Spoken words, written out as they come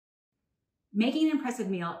Making an impressive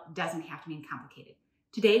meal doesn't have to be complicated.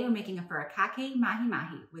 Today, we're making a Furikake Mahi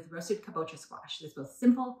Mahi with roasted kabocha squash that's both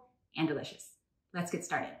simple and delicious. Let's get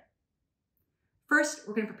started. First,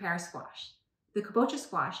 we're going to prepare our squash. The kabocha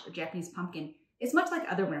squash, or Japanese pumpkin, is much like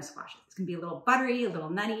other winter squashes. It's going to be a little buttery, a little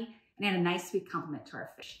nutty, and add a nice sweet complement to our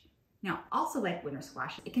fish. Now, also like winter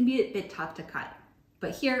squash, it can be a bit tough to cut.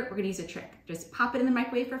 But here, we're going to use a trick. Just pop it in the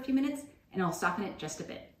microwave for a few minutes, and it'll soften it just a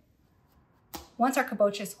bit. Once our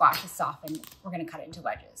kabocha squash is softened, we're going to cut it into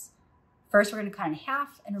wedges. First, we're going to cut in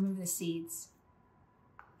half and remove the seeds,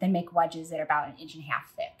 then make wedges that are about 1.5 inches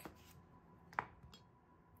thick.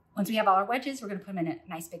 Once we have all our wedges, we're going to put them in a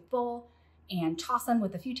nice big bowl and toss them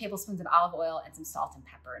with a few tablespoons of olive oil and some salt and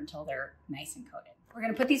pepper until they're nice and coated. We're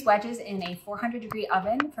going to put these wedges in a 400-degree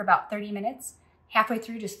oven for about 30 minutes. Halfway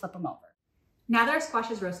through, just flip them over. Now that our squash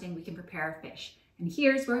is roasting, we can prepare our fish. And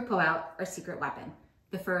here's where we pull out our secret weapon,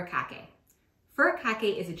 the furikake.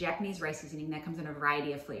 Furikake is a Japanese rice seasoning that comes in a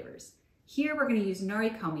variety of flavors. Here we're going to use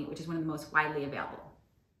norikomi, which is one of the most widely available.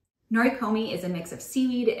 Norikomi is a mix of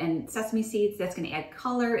seaweed and sesame seeds that's going to add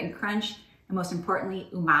color and crunch, and most importantly,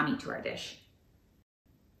 umami to our dish.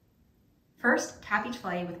 First, top each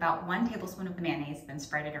fillet with about 1 tablespoon of the mayonnaise, then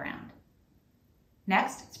spread it around.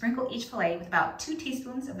 Next, sprinkle each fillet with about 2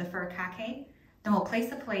 teaspoons of the furikake. Then we'll place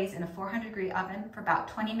the fillets in a 400-degree oven for about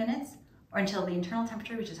 20 minutes or until the internal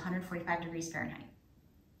temperature reaches 145 degrees Fahrenheit.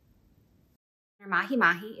 Our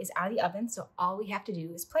mahi-mahi is out of the oven, so all we have to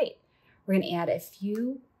do is plate. We're going to add a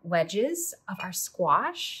few wedges of our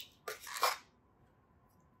squash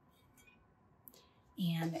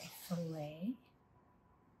and a fillet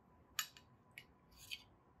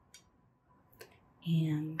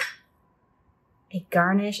and a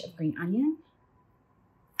garnish of green onion.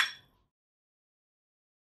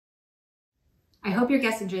 I hope your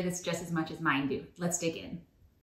guests enjoy this just as much as mine do. Let's dig in.